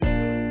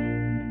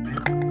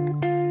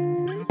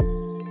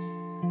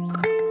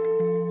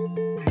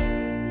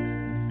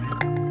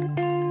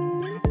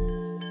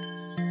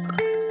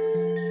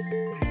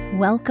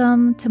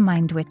Welcome to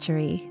Mind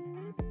Witchery.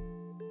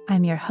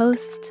 I'm your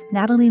host,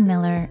 Natalie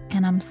Miller,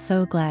 and I'm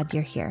so glad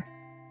you're here.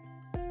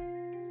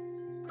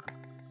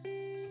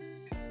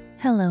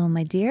 Hello,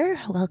 my dear.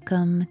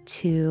 Welcome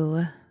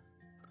to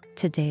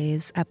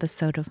today's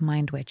episode of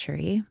Mind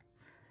Witchery.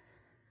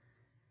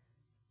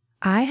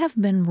 I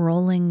have been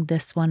rolling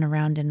this one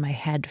around in my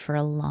head for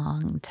a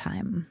long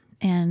time,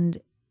 and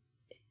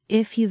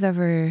if you've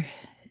ever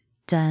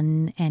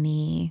done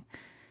any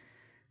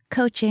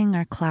coaching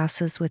or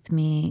classes with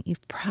me,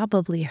 you've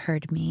probably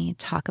heard me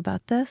talk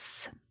about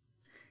this.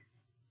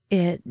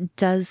 It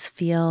does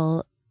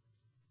feel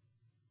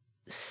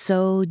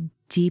so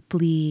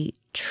deeply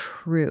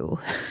true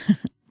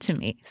to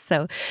me.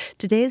 So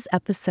today's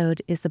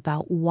episode is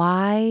about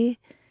why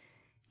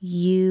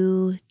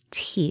you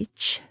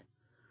teach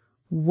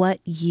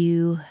what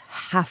you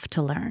have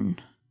to learn,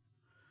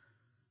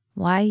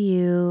 why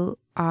you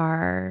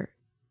are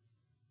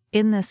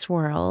in this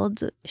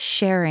world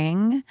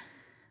sharing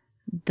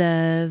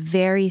the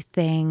very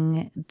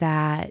thing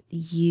that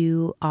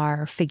you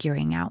are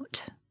figuring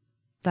out.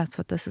 That's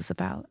what this is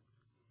about.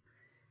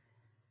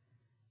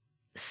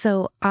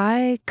 So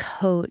I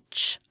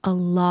coach a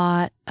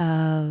lot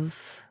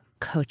of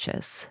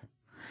coaches.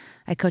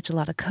 I coach a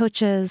lot of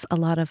coaches, a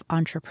lot of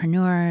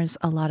entrepreneurs,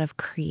 a lot of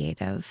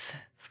creative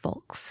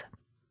folks.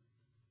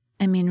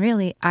 I mean,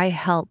 really, I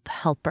help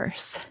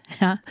helpers.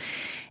 Yeah?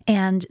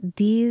 And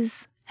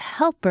these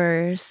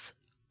helpers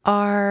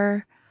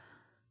are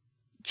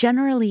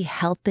generally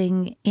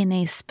helping in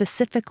a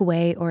specific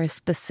way or a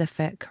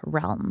specific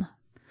realm.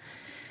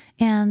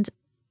 And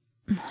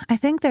I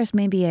think there's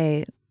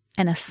maybe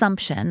an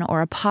assumption or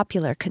a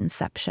popular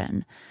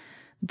conception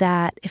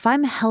that if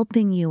I'm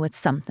helping you with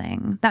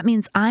something, that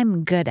means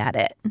I'm good at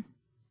it.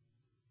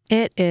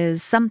 It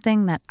is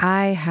something that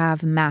I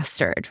have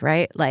mastered,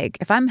 right? Like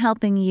if I'm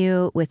helping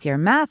you with your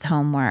math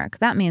homework,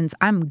 that means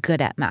I'm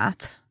good at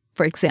math,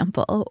 for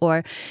example.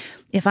 Or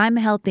if I'm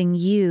helping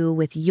you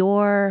with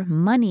your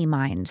money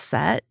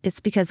mindset,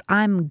 it's because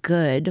I'm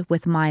good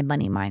with my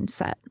money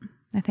mindset.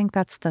 I think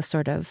that's the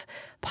sort of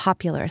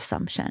popular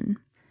assumption.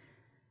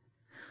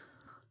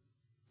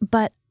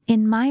 But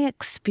in my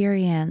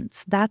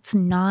experience, that's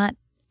not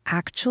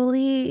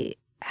actually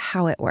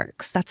how it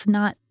works. That's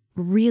not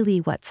really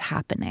what's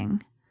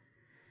happening.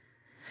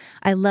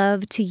 I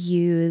love to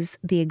use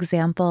the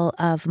example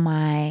of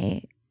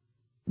my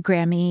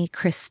Grammy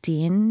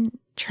Christine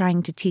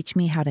trying to teach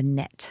me how to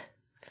knit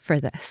for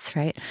this,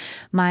 right?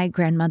 My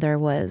grandmother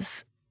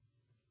was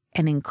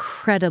an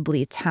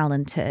incredibly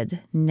talented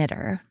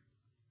knitter.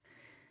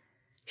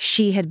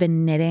 She had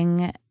been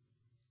knitting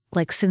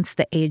since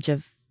the age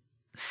of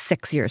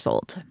 6 years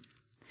old.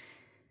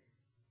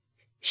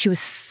 She was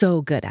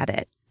so good at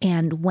it.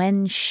 And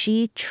when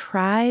she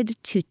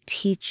tried to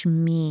teach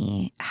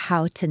me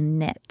how to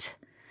knit,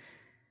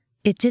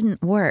 it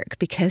didn't work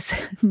because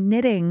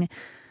knitting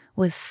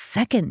was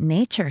second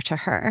nature to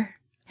her.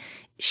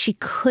 She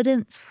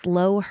couldn't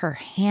slow her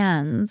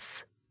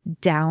hands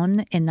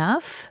down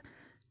enough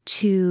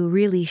to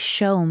really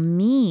show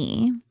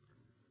me,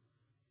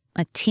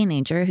 a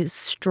teenager who's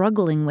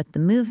struggling with the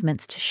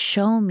movements, to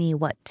show me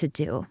what to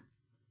do.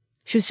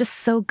 She was just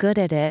so good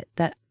at it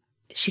that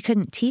she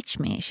couldn't teach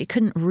me. She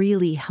couldn't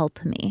really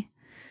help me.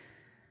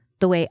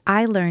 The way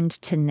I learned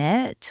to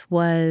knit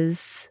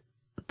was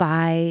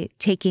by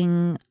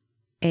taking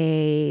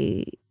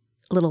a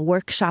little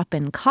workshop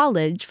in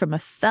college from a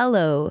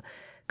fellow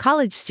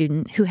college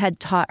student who had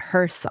taught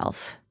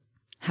herself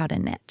how to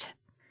knit.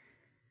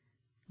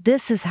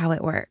 This is how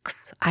it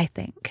works, I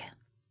think.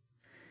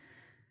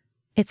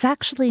 It's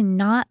actually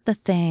not the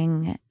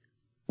thing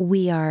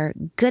we are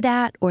good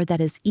at or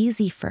that is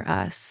easy for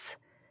us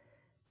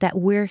that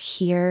we're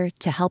here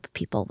to help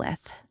people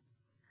with.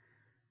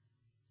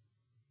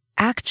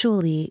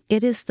 Actually,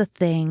 it is the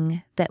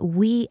thing that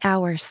we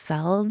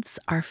ourselves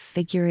are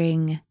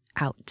figuring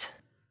out.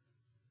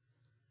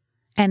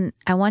 And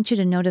I want you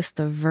to notice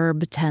the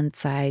verb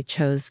tense I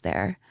chose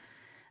there.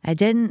 I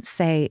didn't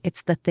say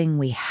it's the thing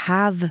we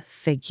have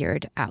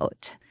figured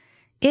out.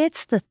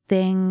 It's the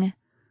thing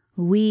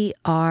we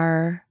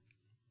are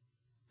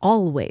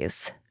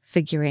always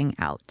figuring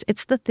out.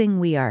 It's the thing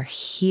we are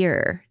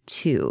here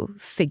to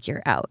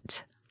figure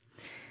out.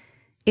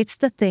 It's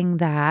the thing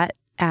that,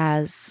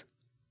 as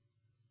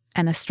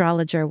an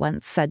astrologer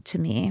once said to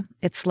me,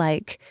 it's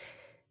like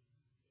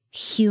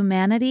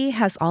humanity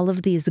has all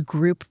of these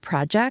group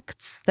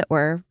projects that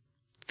we're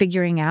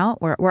figuring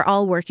out. We're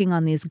all working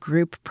on these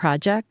group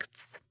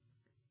projects.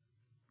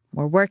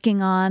 We're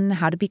working on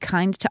how to be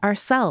kind to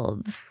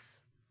ourselves.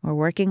 We're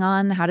working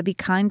on how to be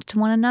kind to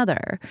one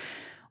another.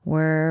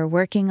 We're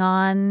working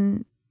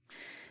on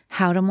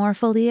how to more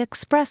fully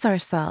express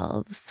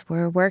ourselves.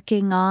 We're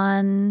working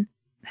on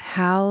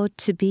how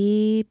to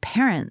be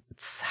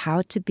parents,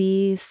 how to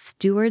be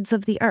stewards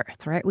of the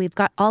earth, right? We've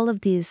got all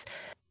of these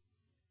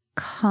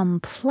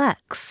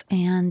complex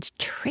and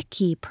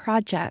tricky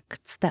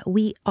projects that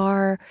we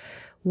are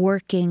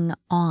working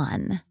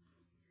on.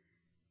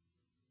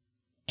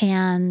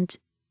 And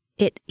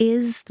it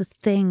is the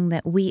thing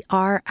that we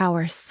are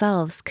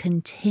ourselves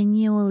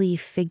continually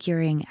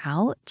figuring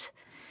out,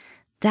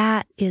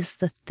 that is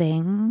the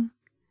thing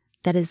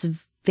that is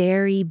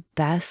very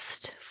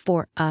best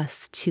for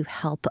us to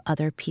help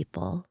other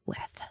people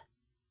with.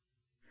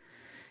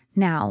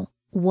 Now,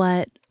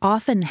 what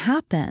often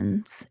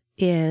happens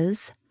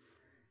is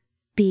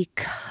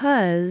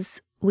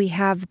because we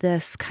have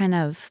this kind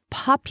of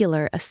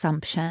popular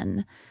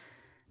assumption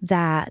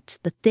that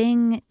the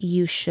thing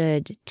you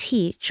should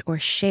teach or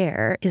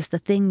share is the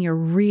thing you're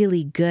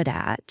really good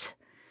at,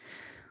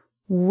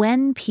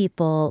 when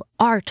people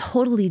are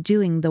totally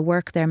doing the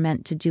work they're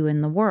meant to do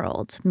in the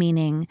world,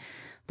 meaning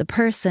the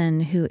person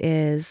who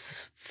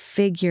is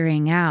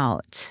figuring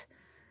out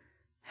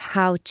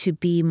how to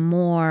be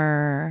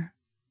more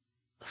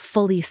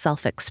fully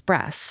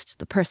self-expressed,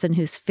 the person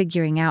who's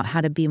figuring out how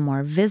to be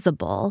more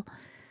visible,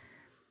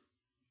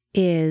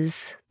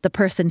 is the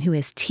person who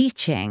is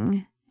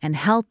teaching and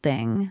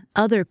helping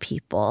other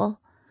people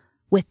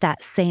with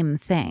that same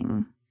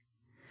thing.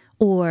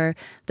 Or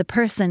the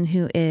person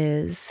who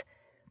is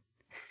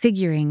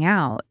figuring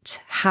out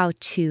how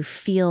to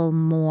feel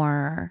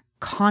more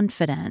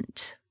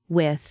confident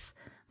with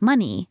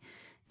money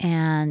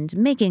and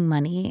making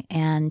money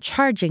and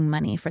charging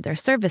money for their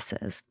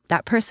services.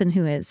 That person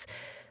who is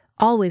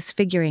always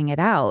figuring it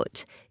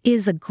out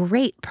is a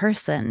great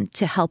person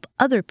to help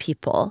other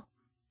people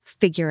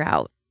figure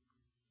out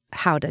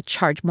how to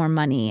charge more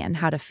money and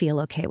how to feel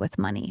okay with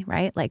money,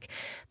 right? Like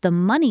the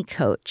money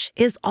coach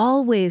is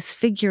always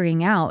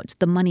figuring out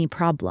the money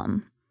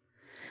problem.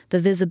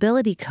 The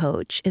visibility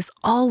coach is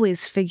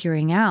always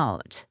figuring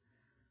out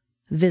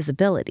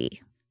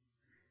visibility.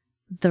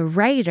 The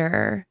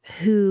writer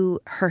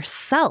who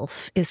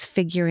herself is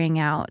figuring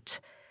out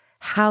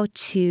how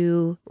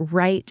to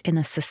write in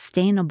a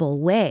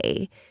sustainable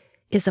way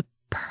is a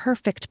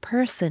perfect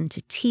person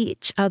to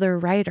teach other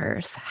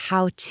writers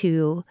how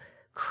to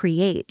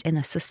create in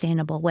a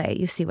sustainable way.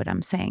 You see what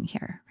I'm saying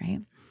here, right?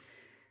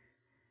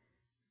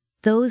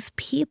 Those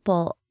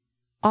people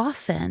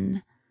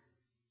often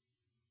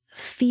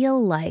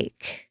feel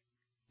like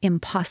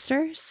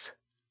imposters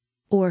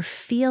or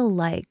feel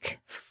like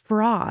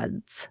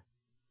frauds.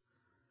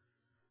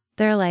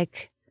 They're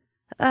like,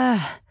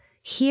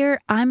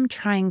 here I'm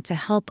trying to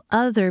help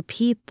other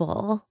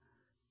people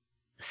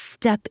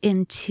step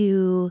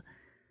into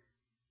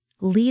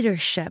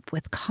leadership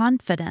with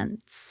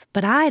confidence,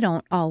 but I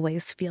don't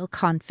always feel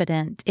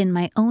confident in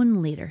my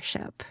own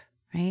leadership,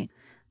 right?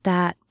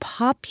 That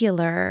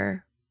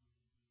popular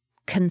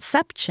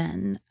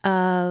conception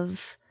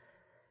of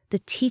the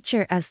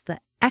teacher as the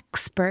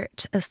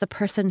expert, as the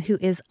person who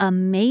is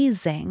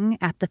amazing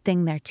at the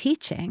thing they're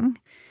teaching,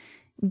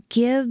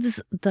 gives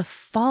the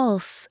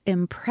false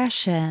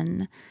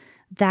impression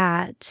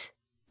that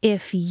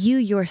if you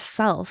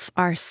yourself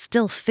are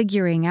still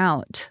figuring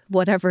out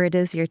whatever it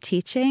is you're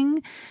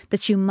teaching,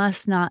 that you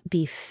must not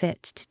be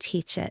fit to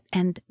teach it.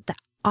 And the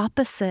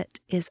opposite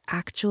is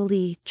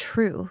actually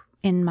true,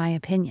 in my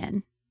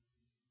opinion.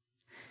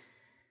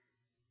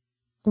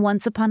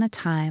 Once upon a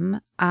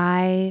time,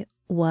 I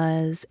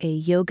was a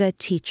yoga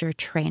teacher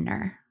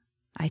trainer.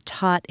 I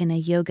taught in a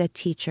yoga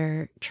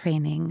teacher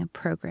training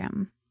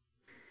program.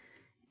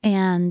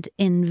 And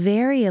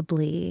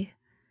invariably,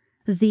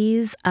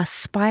 these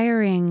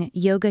aspiring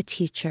yoga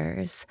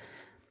teachers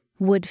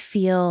would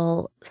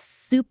feel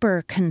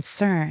super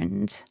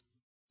concerned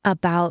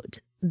about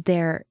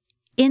their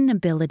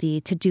inability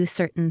to do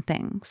certain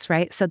things,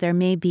 right? So there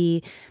may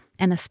be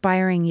an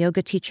aspiring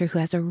yoga teacher who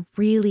has a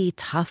really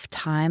tough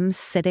time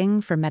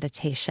sitting for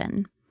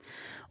meditation,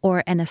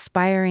 or an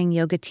aspiring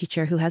yoga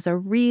teacher who has a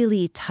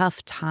really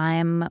tough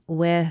time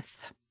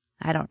with,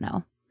 I don't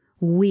know,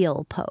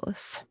 wheel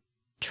pose,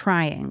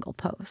 triangle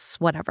pose,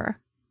 whatever.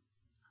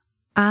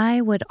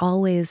 I would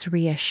always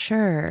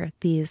reassure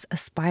these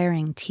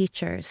aspiring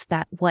teachers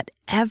that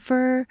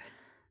whatever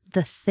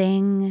the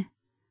thing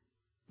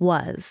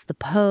was, the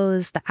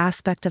pose, the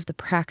aspect of the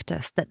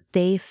practice that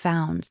they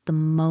found the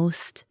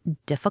most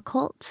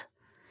difficult,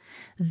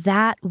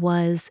 that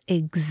was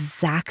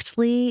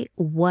exactly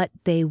what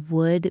they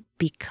would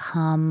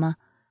become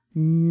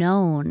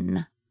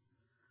known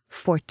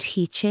for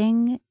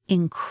teaching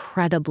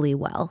incredibly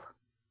well.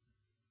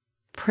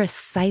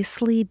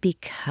 Precisely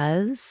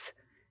because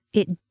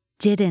it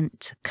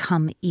didn't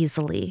come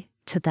easily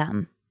to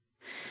them.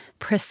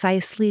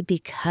 Precisely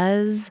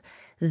because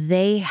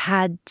they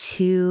had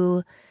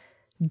to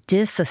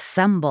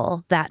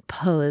disassemble that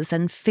pose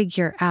and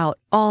figure out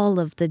all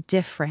of the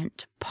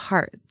different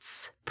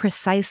parts.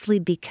 Precisely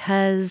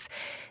because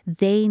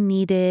they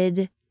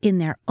needed, in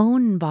their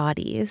own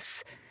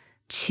bodies,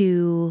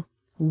 to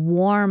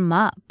warm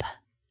up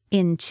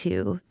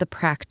into the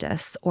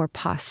practice or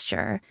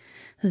posture.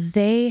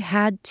 They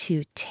had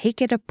to take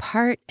it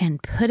apart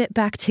and put it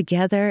back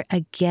together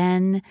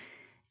again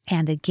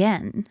and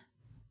again.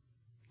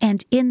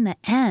 And in the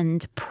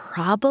end,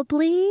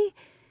 probably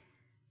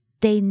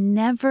they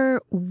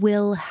never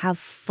will have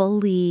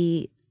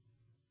fully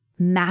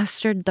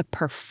mastered the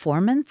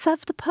performance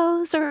of the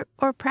pose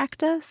or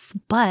practice,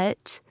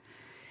 but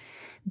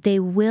They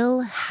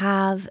will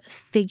have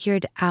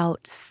figured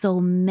out so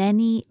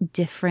many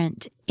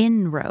different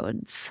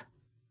inroads.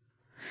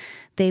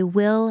 They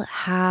will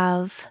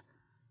have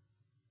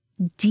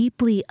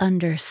deeply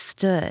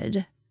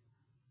understood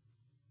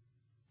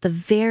the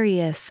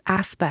various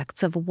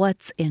aspects of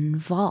what's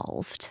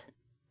involved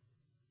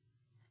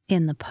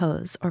in the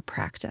pose or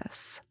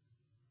practice.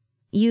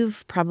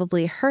 You've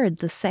probably heard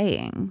the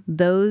saying,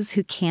 those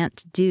who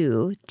can't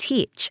do,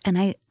 teach.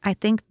 And I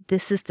think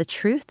this is the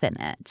truth in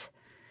it.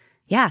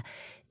 Yeah,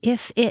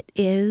 if it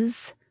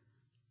is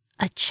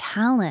a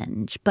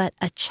challenge, but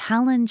a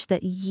challenge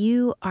that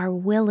you are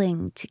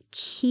willing to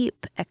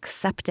keep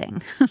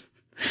accepting,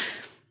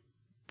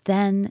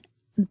 then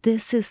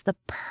this is the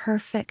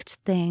perfect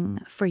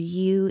thing for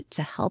you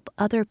to help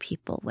other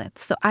people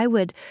with. So I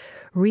would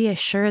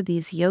reassure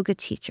these yoga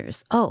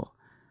teachers,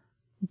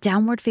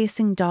 downward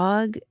facing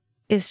dog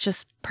is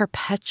just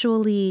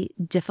perpetually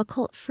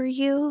difficult for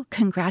you.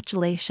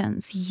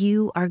 Congratulations.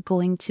 You are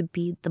going to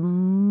be the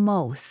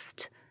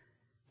most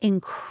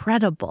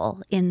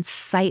incredible,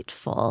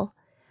 insightful,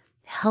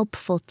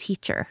 helpful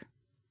teacher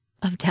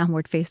of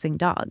downward facing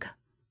dog.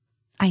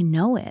 I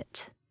know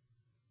it.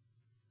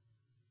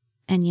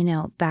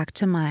 And back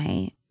to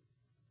my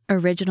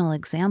original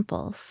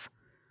examples,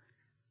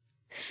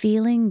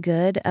 feeling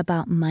good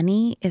about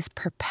money is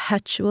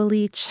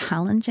perpetually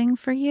challenging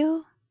for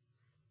you?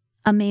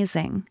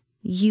 Amazing.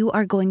 You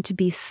are going to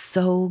be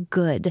so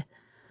good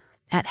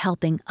at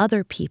helping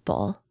other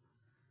people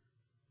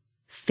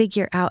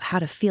figure out how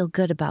to feel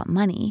good about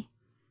money.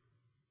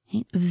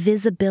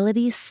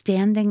 Visibility,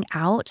 standing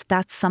out,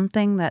 that's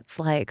something that's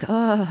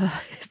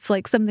it's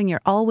like something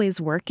you're always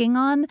working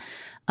on.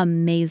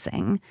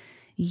 Amazing.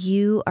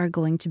 You are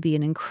going to be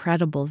an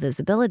incredible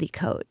visibility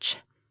coach.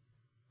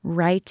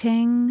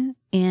 Writing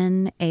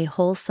in a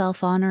whole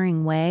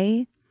self-honoring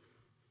way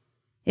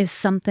is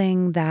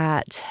something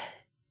that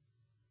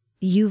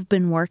you've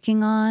been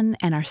working on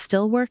and are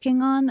still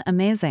working on.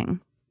 Amazing.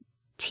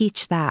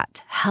 Teach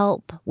that.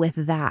 Help with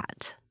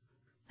that.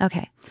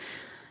 Okay.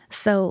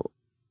 So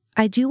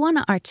I do want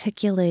to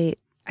articulate,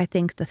 I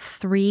think, the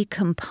 3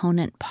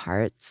 component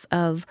parts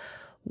of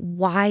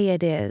why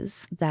it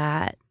is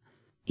that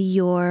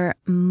your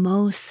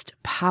most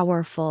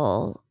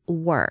powerful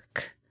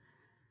work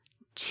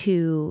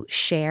to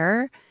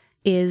share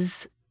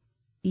is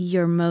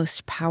your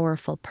most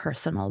powerful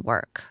personal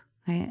work,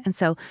 right? And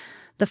so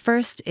the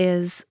first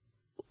is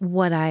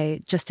what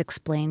I just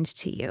explained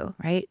to you,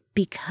 right?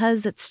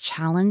 Because it's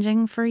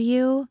challenging for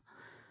you,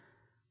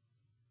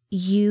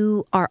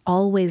 you are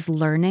always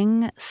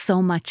learning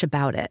so much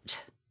about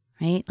it,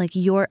 right? Like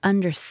your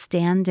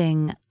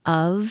understanding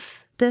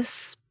of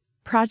this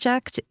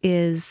project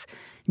is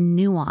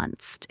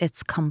nuanced,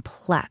 it's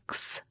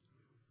complex.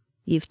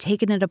 You've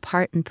taken it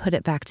apart and put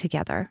it back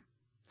together.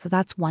 So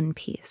that's one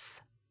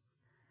piece.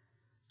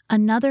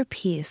 Another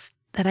piece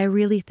that I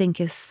really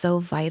think is so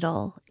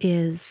vital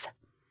is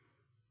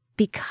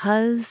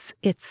because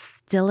it's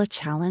still a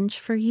challenge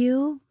for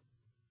you,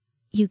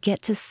 you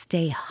get to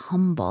stay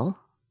humble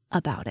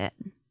about it.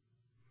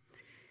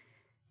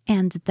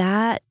 And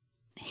that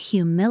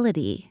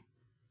humility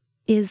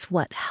is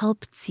what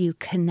helps you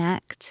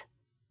connect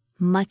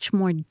much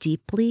more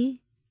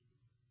deeply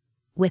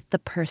with the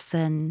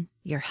person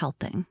you're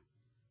helping.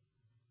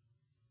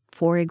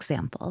 For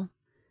example,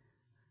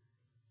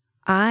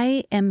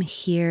 I am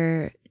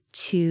here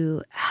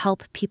to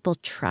help people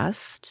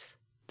trust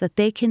that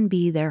they can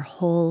be their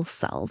whole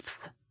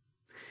selves.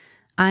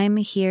 I'm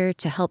here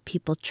to help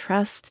people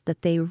trust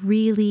that they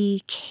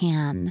really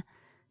can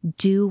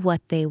do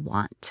what they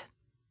want.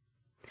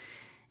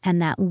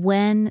 And that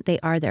when they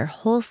are their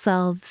whole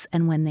selves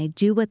and when they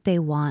do what they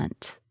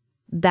want,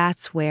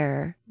 that's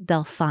where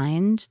they'll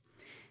find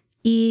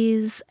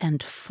ease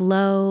and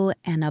flow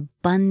and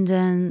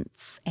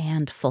abundance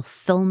and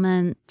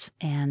fulfillment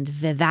and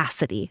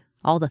vivacity,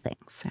 all the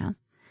things. Yeah?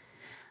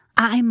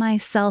 I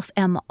myself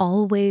am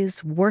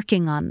always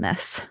working on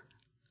this.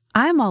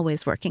 I'm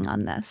always working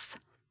on this.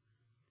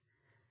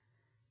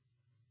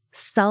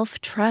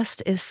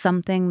 Self-trust is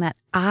something that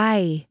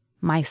I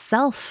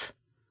myself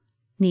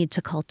need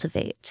to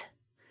cultivate.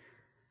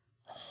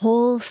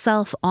 Whole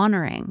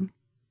self-honoring,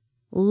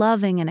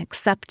 loving and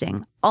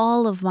accepting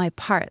all of my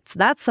parts,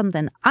 that's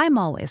something I'm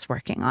always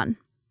working on.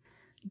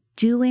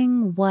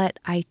 Doing what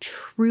I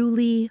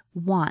truly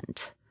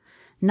want,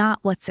 not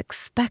what's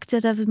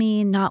expected of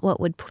me, not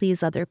what would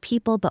please other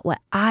people, but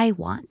what I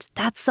want.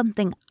 That's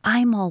something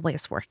I'm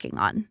always working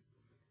on.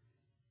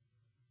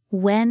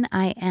 When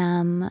I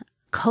am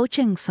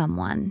coaching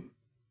someone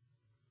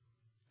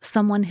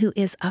who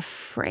is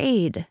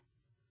afraid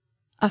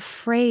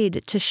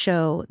to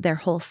show their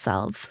whole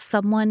selves,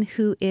 someone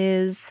who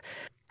is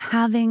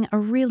having a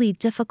really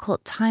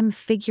difficult time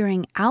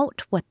figuring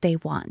out what they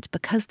want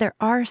because there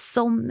are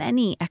so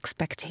many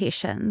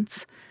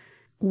expectations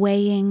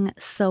weighing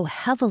so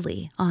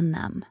heavily on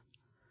them.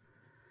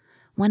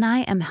 When I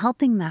am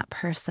helping that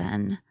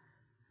person,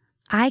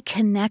 I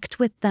connect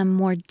with them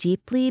more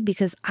deeply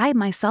because I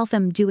myself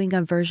am doing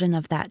a version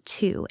of that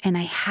too. And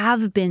I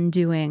have been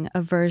doing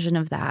a version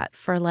of that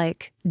for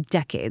like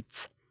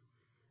decades.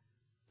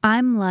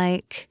 I'm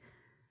like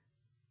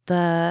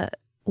the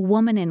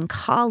woman in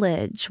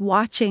college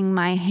watching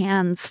my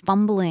hands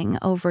fumbling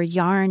over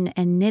yarn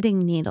and knitting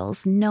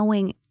needles,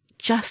 knowing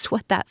just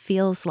what that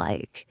feels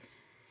like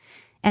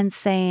and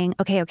saying,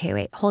 okay,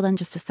 wait, hold on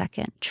just a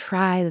second.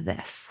 Try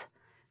this.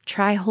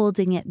 Try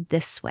holding it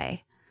this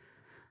way.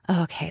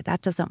 Okay,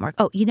 that doesn't work.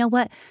 Oh, you know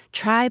what?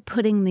 Try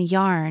putting the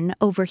yarn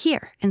over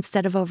here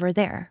instead of over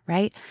there,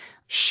 right?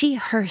 She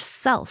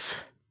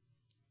herself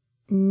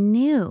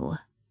knew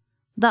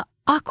the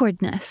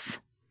awkwardness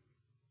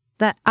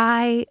that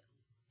I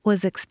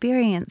was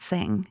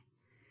experiencing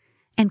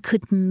and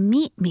could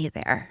meet me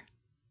there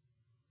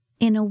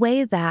in a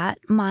way that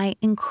my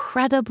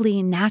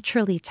incredibly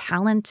naturally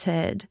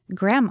talented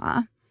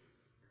grandma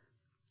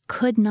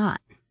could not.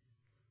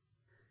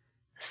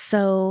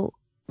 So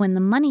when the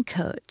money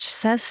coach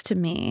says to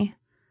me,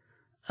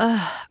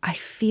 I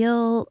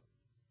feel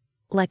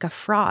like a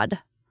fraud.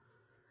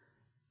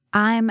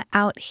 I'm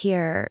out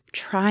here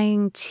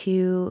trying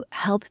to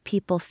help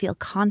people feel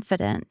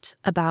confident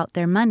about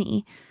their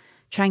money,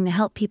 trying to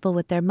help people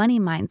with their money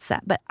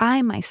mindset, but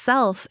I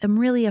myself am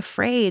really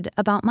afraid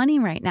about money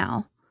right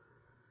now.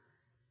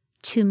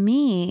 To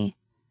me,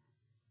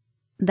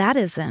 that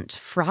isn't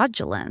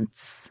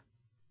fraudulence.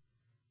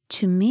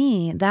 To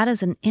me, that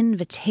is an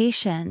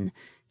invitation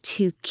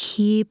to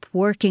keep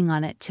working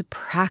on it, to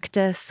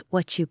practice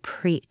what you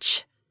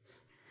preach,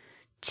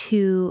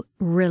 to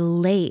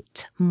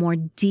relate more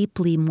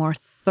deeply, more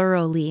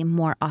thoroughly,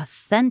 more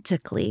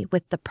authentically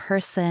with the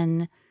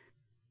person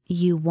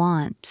you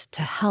want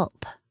to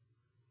help.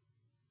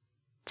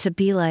 To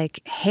be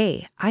like,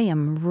 hey, I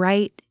am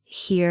right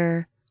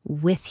here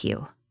with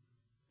you.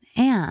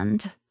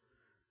 And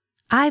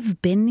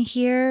I've been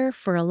here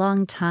for a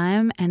long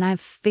time and I've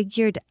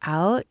figured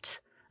out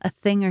a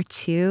thing or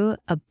two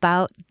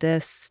about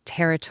this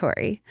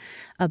territory,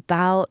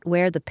 about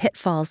where the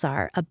pitfalls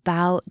are,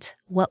 about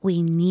what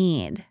we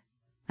need.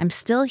 I'm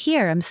still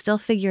here. I'm still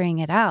figuring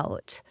it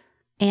out.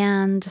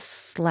 And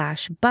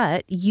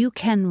but you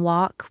can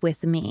walk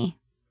with me.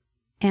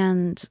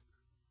 And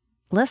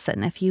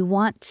listen, if you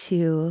want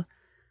to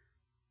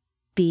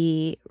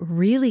be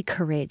really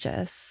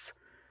courageous,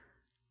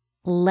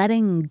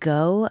 letting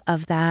go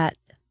of that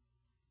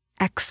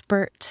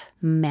expert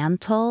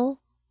mantle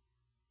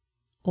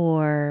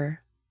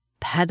or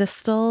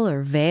pedestal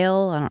or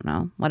veil, I don't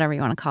know, whatever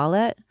you want to call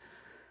it,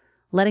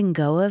 letting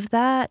go of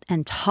that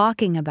and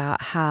talking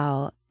about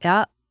how,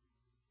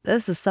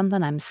 this is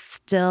something I'm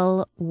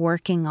still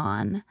working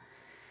on.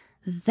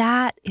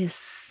 That is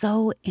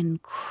so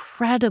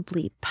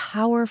incredibly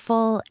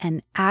powerful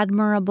and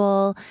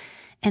admirable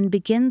and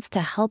begins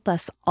to help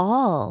us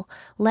all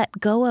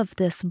let go of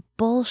this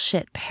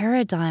bullshit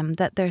paradigm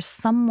that there's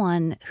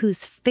someone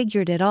who's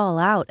figured it all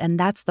out and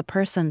that's the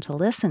person to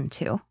listen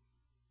to.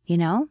 You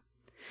know?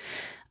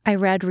 I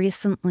read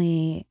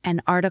recently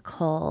an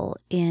article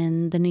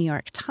in the New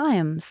York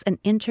Times, an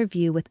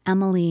interview with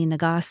Emily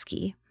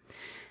Nagoski.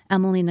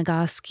 Emily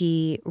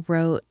Nagoski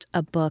wrote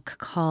a book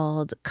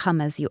called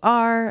Come As You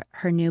Are.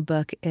 Her new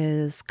book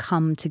is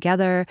Come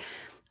Together,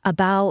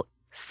 about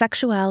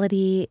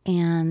sexuality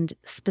and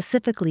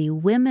specifically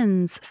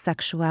women's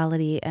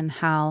sexuality and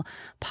how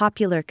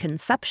popular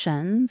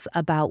conceptions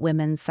about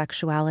women's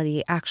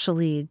sexuality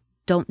actually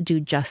don't do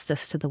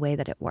justice to the way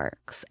that it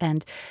works.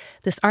 And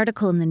this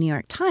article in the New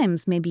York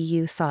Times, maybe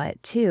you saw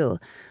it too,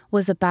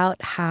 was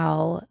about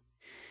how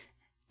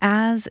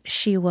as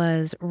she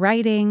was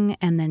writing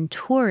and then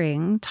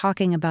touring,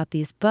 talking about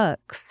these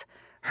books,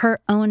 her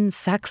own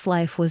sex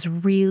life was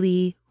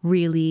really,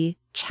 really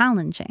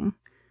challenging.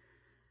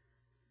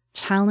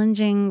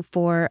 Challenging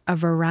for a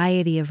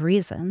variety of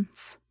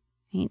reasons.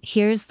 I mean,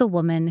 here's the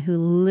woman who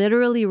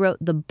literally wrote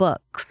the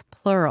books,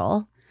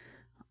 plural,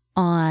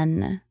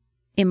 on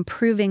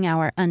improving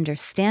our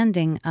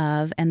understanding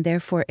of and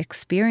therefore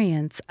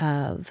experience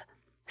of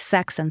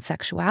sex and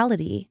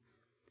sexuality,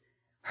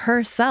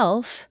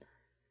 herself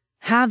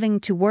having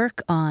to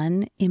work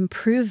on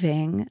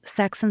improving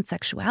sex and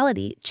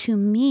sexuality. To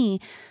me,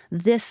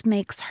 this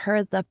makes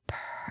her the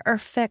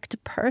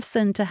perfect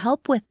person to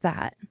help with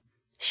that.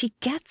 She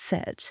gets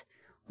it.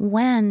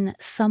 When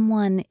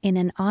someone in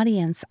an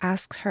audience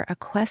asks her a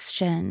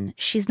question,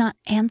 she's not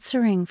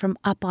answering from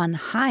up on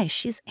high.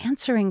 She's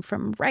answering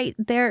from right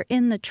there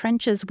in the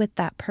trenches with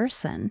that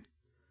person.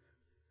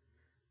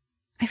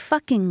 I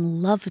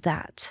fucking love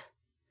that.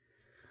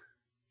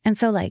 And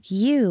so like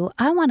you,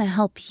 I want to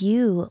help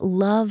you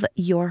love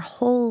your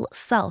whole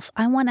self.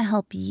 I want to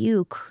help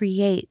you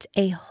create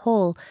a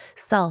whole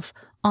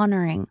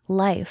self-honoring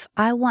life.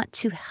 I want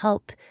to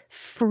help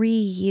free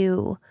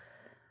you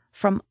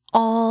from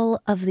all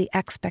of the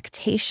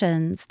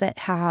expectations that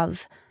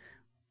have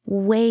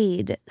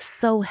weighed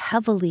so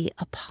heavily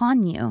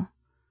upon you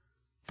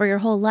for your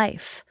whole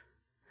life.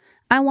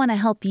 I want to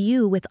help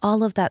you with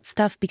all of that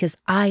stuff because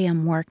I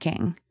am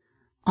working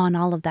on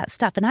all of that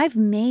stuff. And I've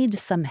made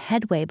some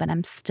headway, but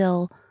I'm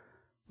still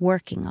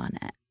working on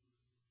it.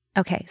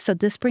 Okay, so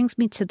this brings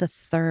me to the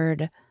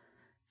third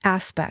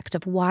aspect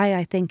of why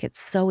I think it's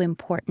so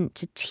important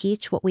to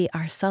teach what we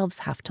ourselves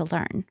have to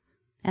learn.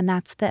 And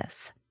that's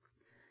this.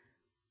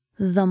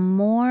 The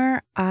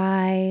more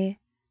I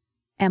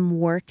am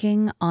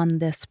working on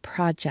this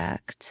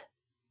project,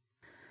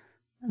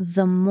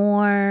 the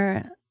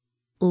more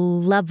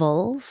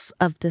levels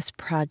of this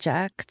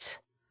project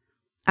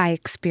I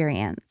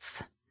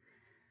experience,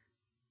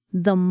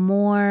 the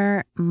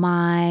more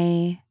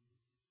my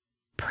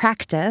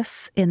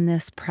practice in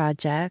this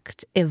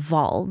project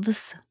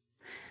evolves,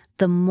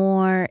 the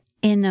more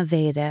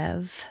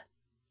innovative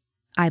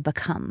I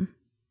become.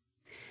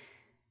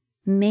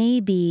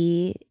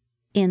 Maybe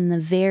in the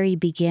very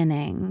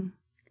beginning,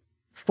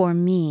 for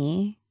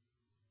me,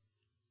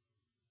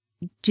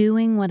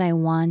 doing what I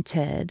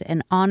wanted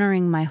and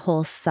honoring my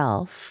whole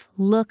self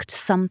looked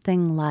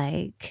something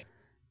like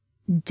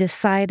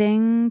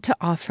deciding to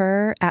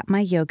offer at my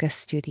yoga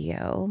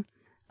studio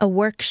a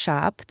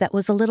workshop that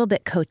was a little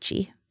bit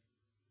coachy.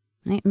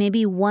 Right?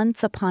 Maybe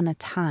once upon a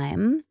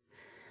time,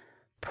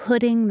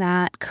 putting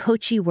that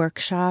coachy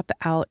workshop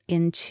out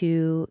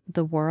into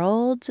the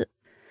world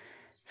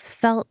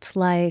felt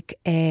like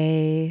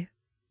a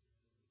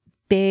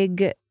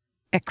big,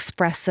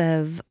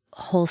 expressive,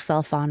 whole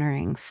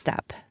self-honoring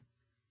step.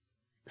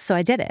 So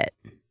I did it.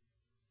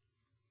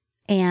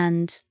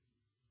 And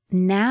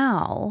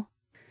now,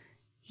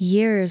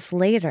 years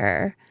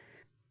later,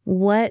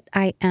 what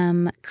I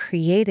am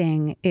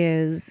creating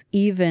is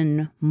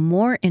even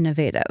more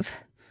innovative.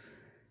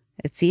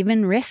 It's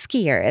even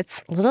riskier.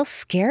 It's a little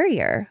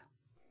scarier.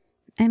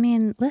 I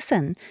mean,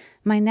 listen,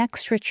 my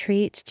next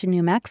retreat to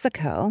New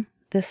Mexico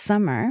this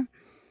summer,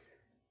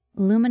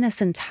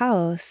 Luminous in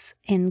Taos,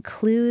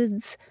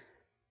 includes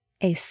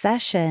a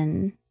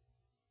session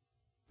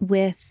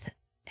with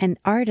an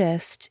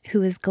artist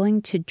who is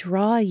going to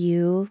draw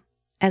you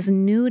as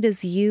nude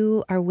as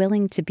you are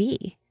willing to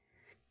be.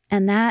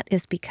 And that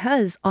is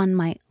because on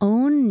my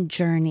own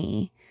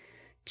journey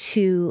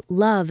to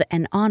love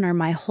and honor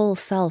my whole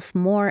self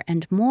more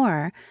and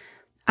more,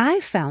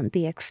 I found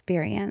the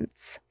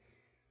experience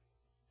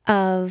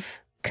of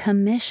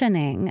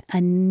commissioning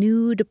a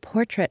nude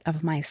portrait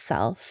of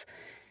myself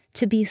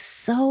to be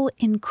so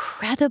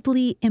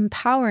incredibly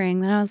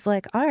empowering that I was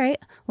like, all right,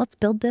 let's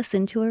build this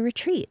into a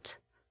retreat.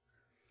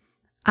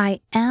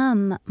 I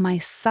am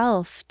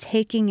myself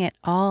taking it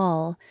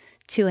all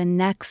to a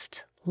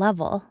next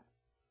level.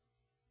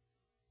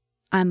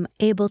 I'm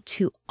able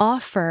to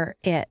offer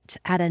it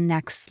at a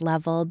next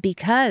level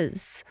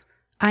because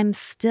I'm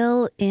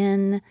still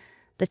in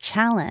the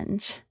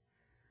challenge.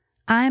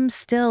 I'm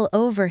still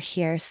over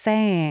here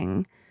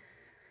saying,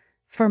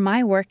 for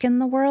my work in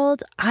the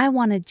world, I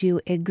want to do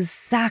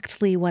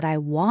exactly what I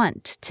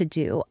want to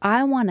do.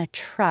 I want to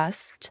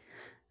trust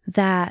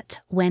that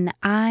when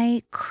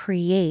I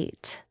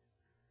create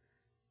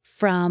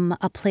from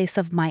a place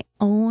of my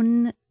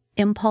own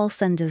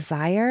impulse and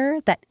desire,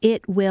 that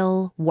it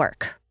will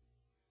work.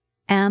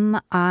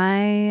 Am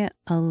I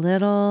a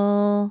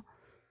little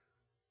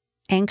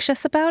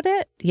anxious about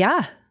it?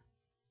 Yeah,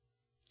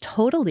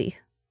 totally.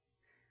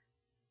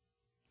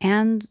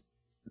 And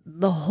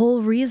the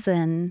whole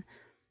reason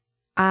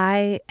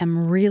I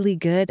am really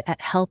good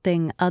at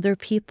helping other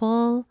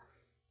people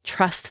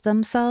trust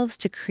themselves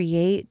to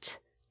create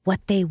what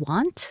they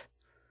want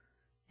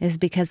is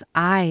because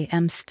I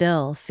am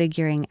still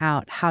figuring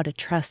out how to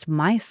trust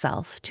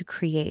myself to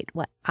create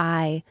what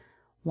I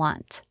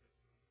want.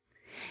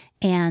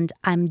 And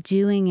I'm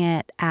doing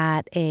it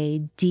at a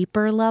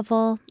deeper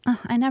level.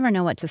 I never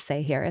know what to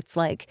say here. It's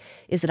like,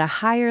 is it a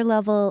higher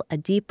level, a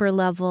deeper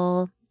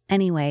level?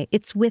 Anyway,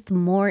 it's with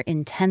more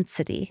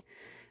intensity,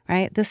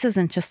 right? This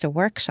isn't just a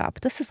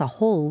workshop. This is a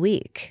whole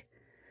week.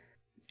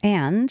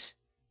 And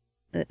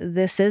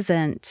this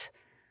isn't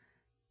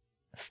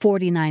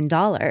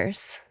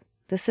 $49.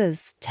 This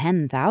is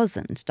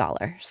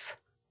 $10,000.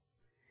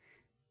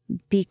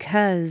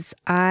 Because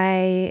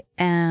I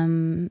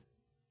am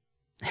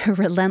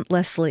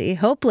relentlessly,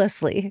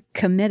 hopelessly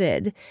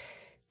committed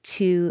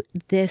to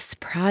this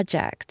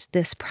project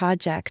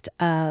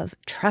of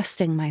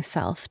trusting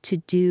myself to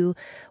do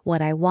what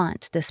I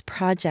want, this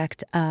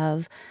project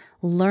of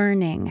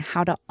learning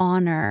how to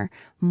honor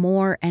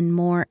more and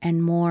more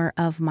and more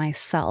of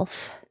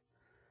myself.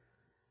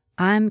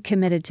 I'm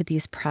committed to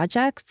these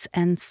projects,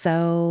 and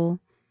so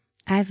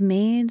I've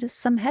made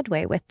some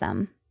headway with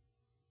them.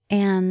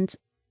 And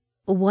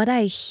what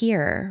I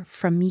hear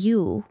from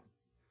you,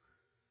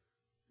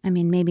 I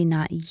mean, maybe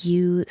not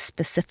you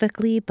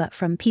specifically, but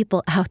from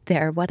people out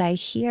there, what I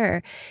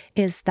hear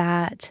is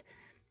that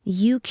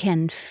you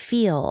can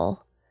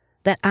feel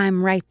that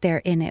I'm right there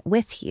in it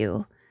with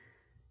you.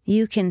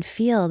 You can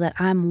feel that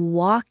I'm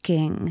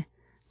walking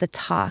the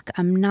talk.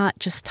 I'm not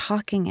just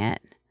talking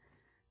it.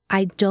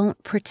 I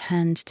don't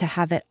pretend to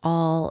have it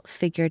all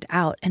figured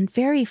out. And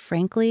very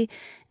frankly,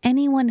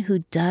 anyone who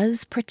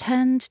does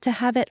pretend to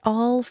have it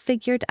all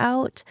figured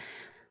out,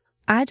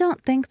 I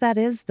don't think that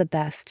is the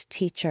best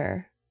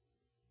teacher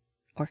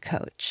or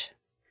coach.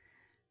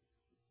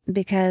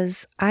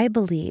 Because I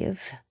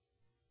believe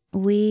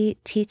we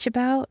teach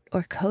about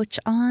or coach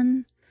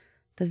on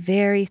the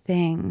very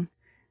thing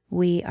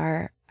we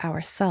are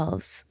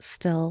ourselves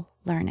still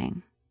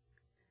learning.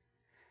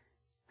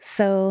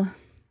 So,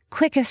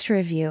 quickest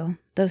review,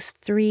 those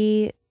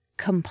 3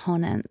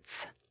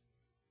 components.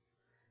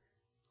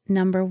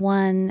 Number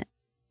 1,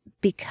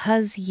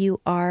 because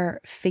you are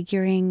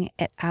figuring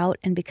it out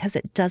and because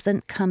it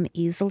doesn't come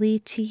easily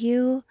to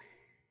you,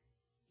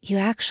 you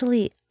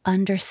actually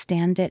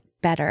understand it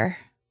better.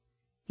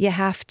 You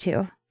have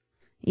to.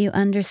 You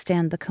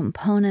understand the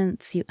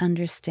components, you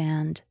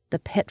understand the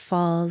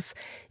pitfalls,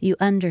 you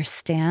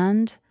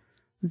understand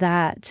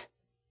that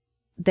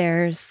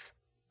there's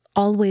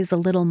always a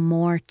little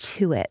more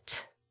to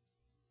it.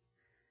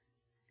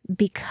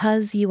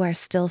 Because you are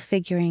still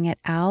figuring it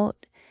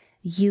out,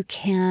 you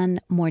can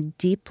more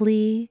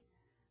deeply,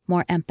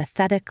 more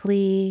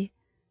empathetically,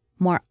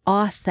 more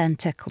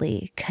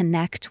authentically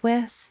connect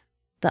with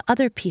the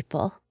other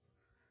people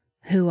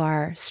who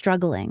are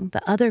struggling,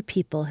 the other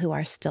people who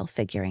are still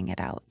figuring it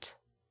out.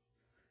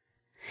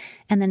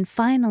 And then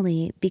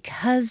finally,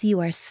 because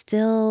you are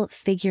still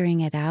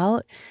figuring it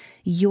out,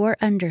 your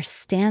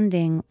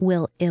understanding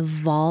will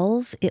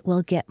evolve. It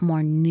will get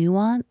more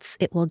nuance.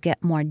 It will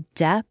get more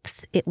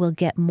depth. It will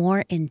get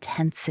more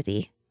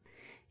intensity.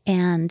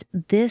 And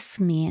this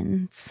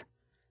means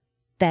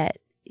that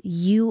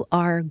you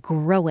are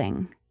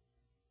growing.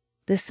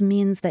 This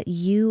means that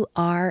you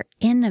are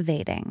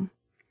innovating.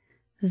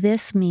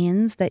 This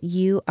means that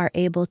you are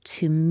able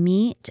to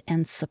meet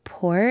and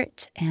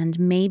support and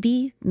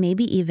maybe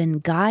even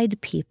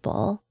guide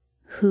people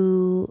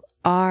who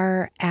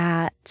are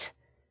at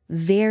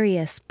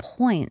various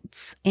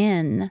points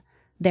in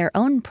their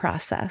own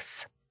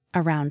process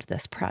around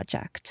this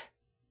project.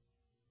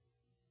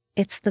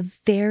 It's the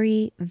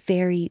very,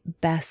 very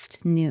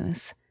best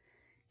news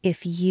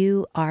if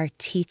you are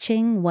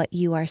teaching what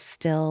you are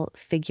still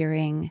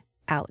figuring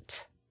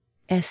out,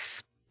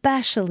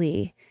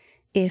 especially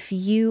if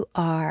you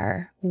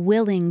are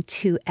willing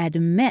to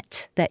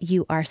admit that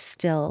you are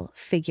still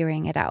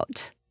figuring it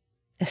out,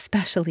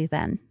 especially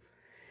then,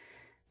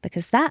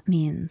 because that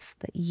means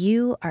that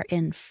you are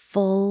in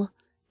full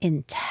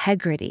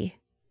integrity.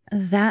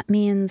 That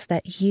means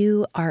that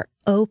you are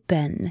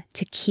open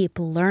to keep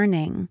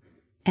learning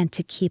and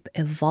to keep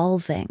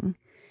evolving.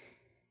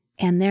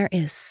 And there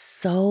is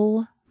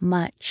so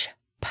much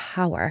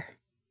power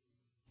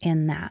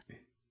in that.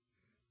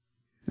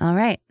 All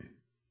right.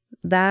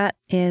 That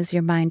is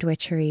your Mind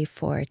Witchery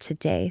for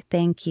today.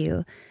 Thank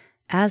you,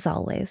 as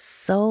always,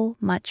 so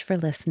much for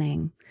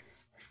listening.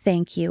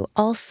 Thank you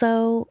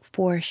also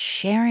for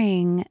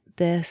sharing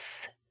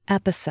this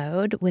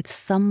episode with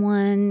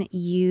someone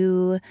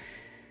you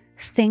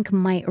think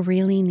might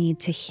really need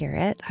to hear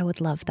it. I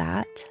would love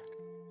that.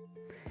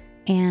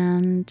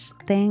 And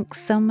thanks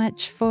so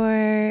much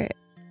for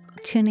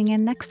tuning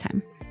in next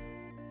time.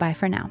 Bye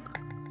for now.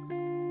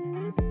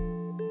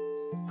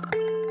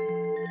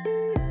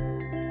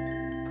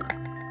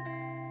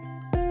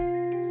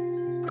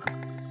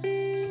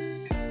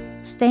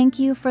 Thank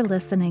you for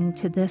listening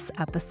to this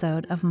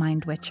episode of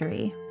Mind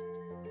Witchery.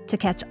 To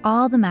catch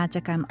all the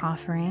magic I'm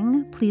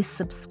offering, please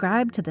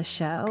subscribe to the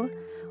show.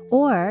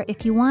 Or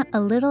if you want a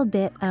little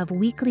bit of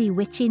weekly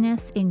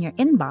witchiness in your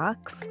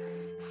inbox,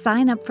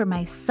 sign up for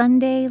my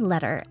Sunday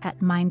letter at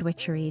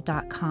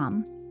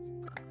mindwitchery.com.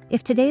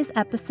 If today's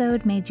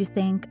episode made you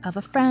think of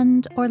a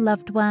friend or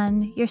loved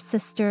one, your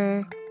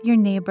sister, your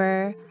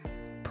neighbor,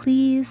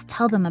 please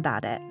tell them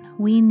about it.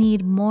 We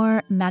need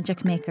more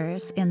magic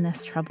makers in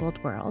this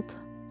troubled world.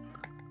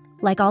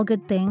 Like all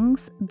good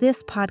things,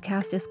 this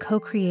podcast is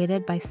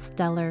co-created by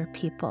stellar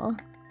people.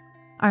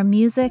 Our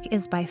music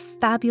is by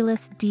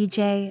fabulous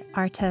DJ,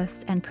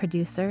 artist, and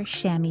producer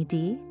Shammy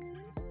D.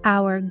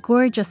 Our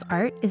gorgeous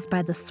art is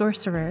by the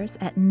sorcerers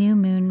at New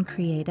Moon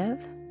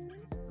Creative.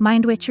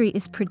 Mind Witchery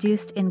is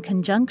produced in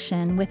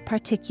conjunction with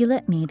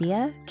Particulate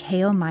Media,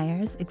 K.O.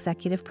 Myers,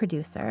 executive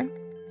producer.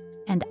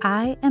 And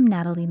I am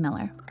Natalie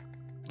Miller.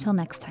 Till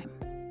next time.